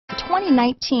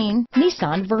2019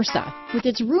 Nissan Versa. With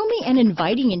its roomy and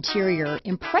inviting interior,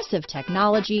 impressive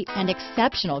technology, and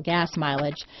exceptional gas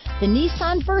mileage, the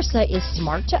Nissan Versa is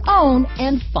smart to own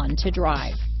and fun to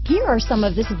drive. Here are some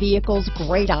of this vehicle's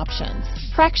great options: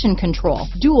 traction control,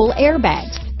 dual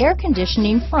airbags, air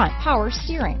conditioning front, power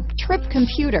steering, trip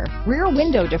computer, rear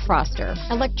window defroster,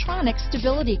 electronic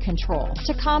stability control,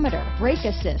 tachometer, brake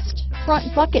assist,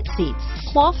 front bucket seats,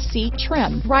 cloth seat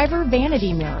trim, driver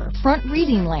vanity mirror, front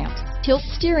reading lamps, tilt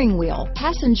steering wheel,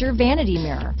 passenger vanity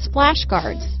mirror, splash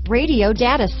guards, radio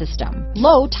data system,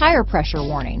 low tire pressure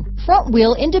warning, front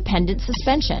wheel independent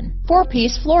suspension,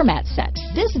 4-piece floor mat set.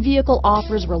 This vehicle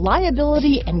offers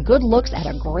reliability and good looks at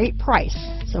a great price.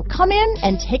 So come in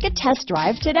and take a test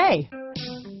drive today.